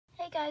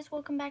guys,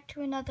 welcome back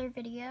to another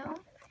video,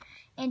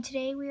 and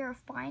today we are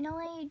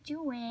finally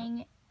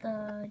doing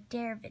the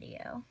dare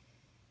video.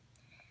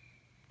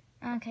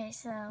 Okay,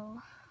 so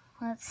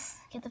let's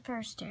get the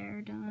first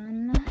dare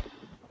done.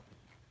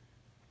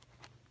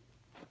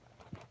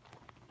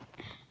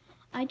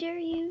 I dare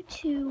you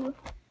to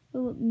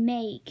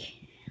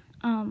make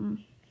the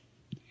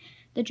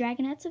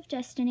Dragonets of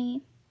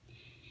Destiny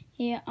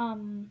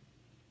into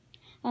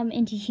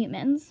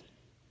humans.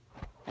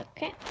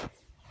 Okay.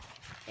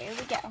 There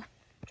we go.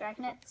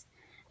 Dragonets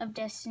of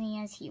Destiny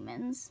as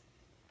humans.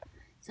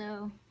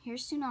 So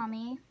here's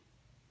Tsunami.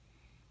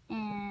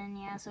 And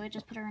yeah, so I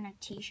just put her in a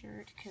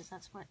t-shirt because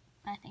that's what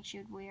I think she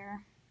would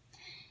wear.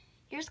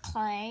 Here's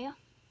Clay.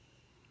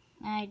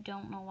 I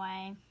don't know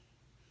why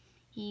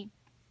I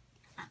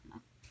don't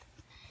know.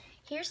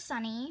 Here's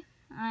Sunny.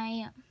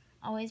 I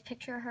always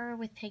picture her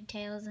with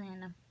pigtails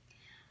and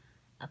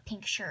a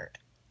pink shirt.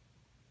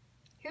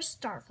 Here's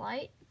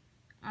Starflight.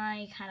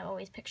 I kind of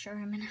always picture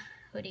him in a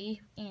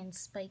hoodie and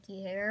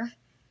spiky hair.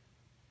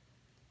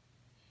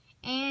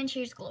 And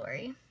here's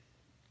Glory.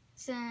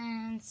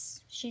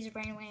 Since she's a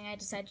Rainwing, I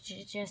decided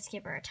to just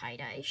give her a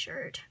tie-dye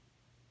shirt.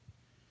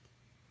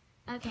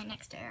 Okay,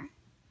 next dare.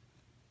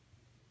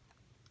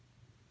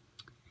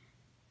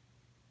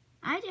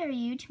 I dare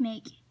you to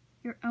make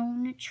your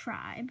own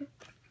tribe,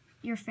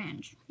 your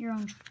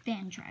own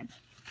fan tribe.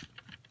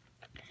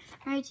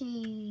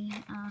 Alrighty,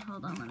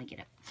 hold on, let me get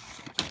it.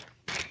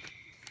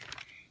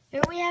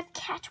 Here we have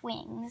Cat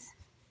Wings.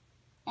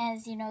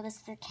 As you know, this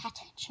is the cat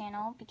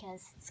channel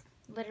because it's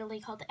literally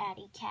called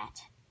Addy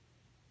Cat.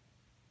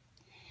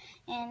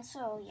 And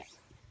so, yeah.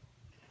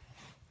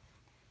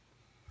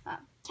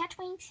 Cat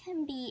wings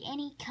can be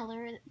any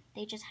color,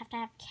 they just have to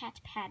have cat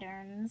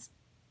patterns.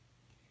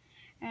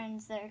 And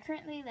they're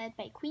currently led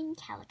by Queen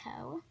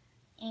Calico.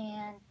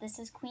 And this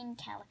is Queen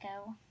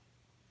Calico.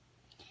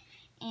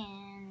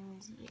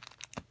 And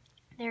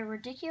they're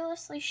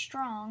ridiculously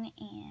strong,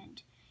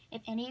 and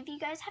if any of you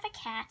guys have a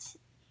cat,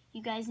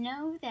 you guys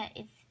know that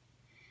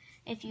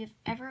if you've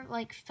ever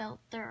felt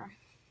their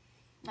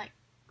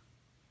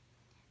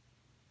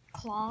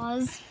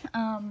claws,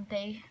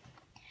 they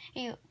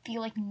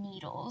feel like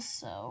needles,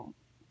 so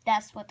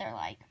that's what they're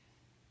like.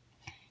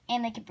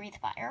 And they can breathe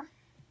fire.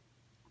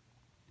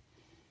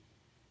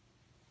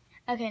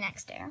 Okay,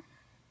 next dare.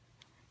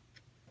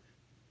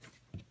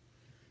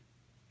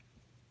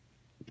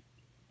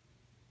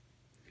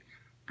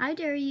 I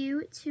dare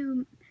you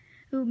to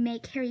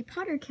make Harry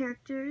Potter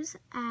characters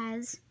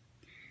as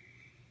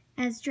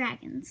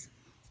dragons.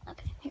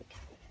 Okay, here we go.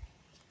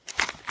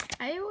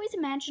 I always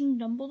imagined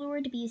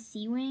Dumbledore to be a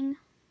sea wing,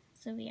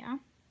 so yeah.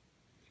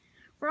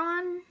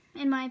 Ron,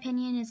 in my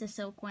opinion, is a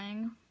silk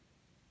wing.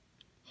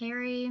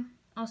 Harry,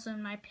 also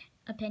in my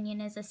opinion,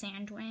 is a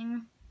sand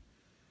wing.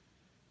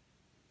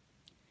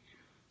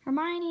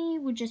 Hermione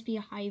would just be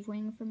a hive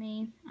wing for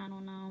me. I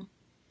don't know.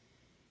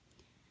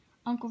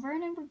 Uncle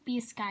Vernon would be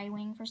a sky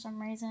wing for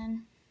some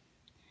reason.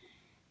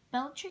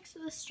 Bellatrix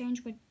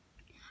Lestrange would...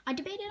 I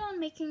debated on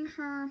making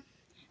her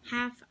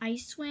half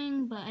Ice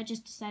Wing, but I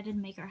just decided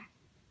to make her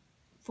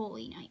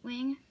fully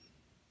Nightwing.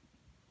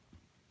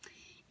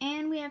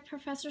 And we have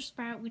Professor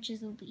Sprout, which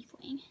is a Leaf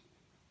Wing.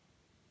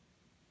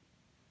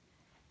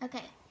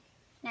 Okay,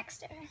 next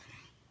dare.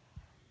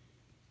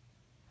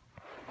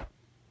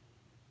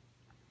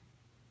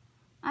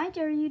 I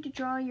dare you to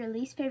draw your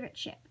least favorite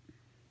ship.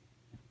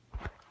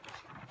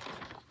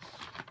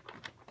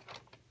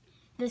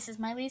 This is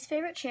my least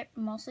favorite ship,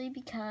 mostly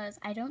because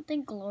I don't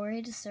think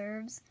Glory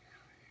deserves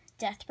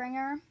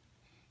Deathbringer.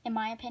 In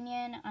my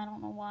opinion, I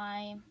don't know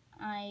why.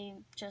 I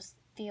just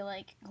feel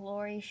like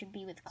Glory should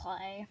be with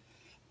Clay.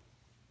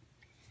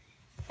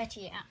 But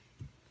yeah.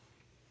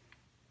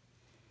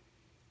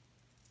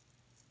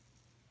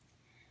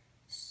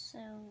 So,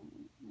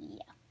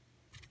 yeah.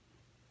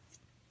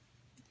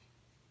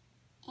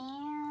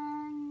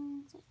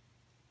 And,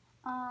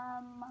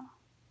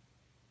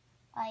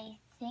 I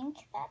think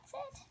that's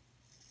it.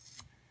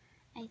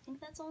 I think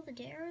that's all the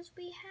dares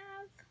we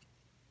have.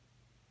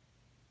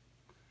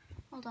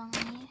 Hold on,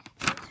 let me...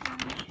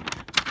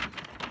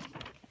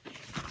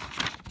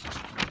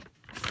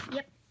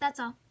 Yep, that's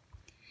all.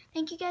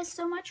 Thank you guys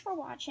so much for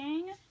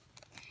watching.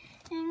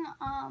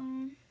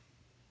 And,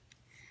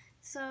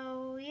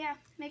 so, yeah,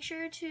 make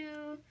sure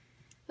to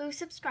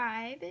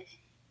subscribe.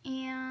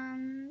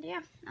 And,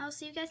 yeah, I'll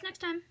see you guys next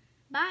time.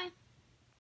 Bye!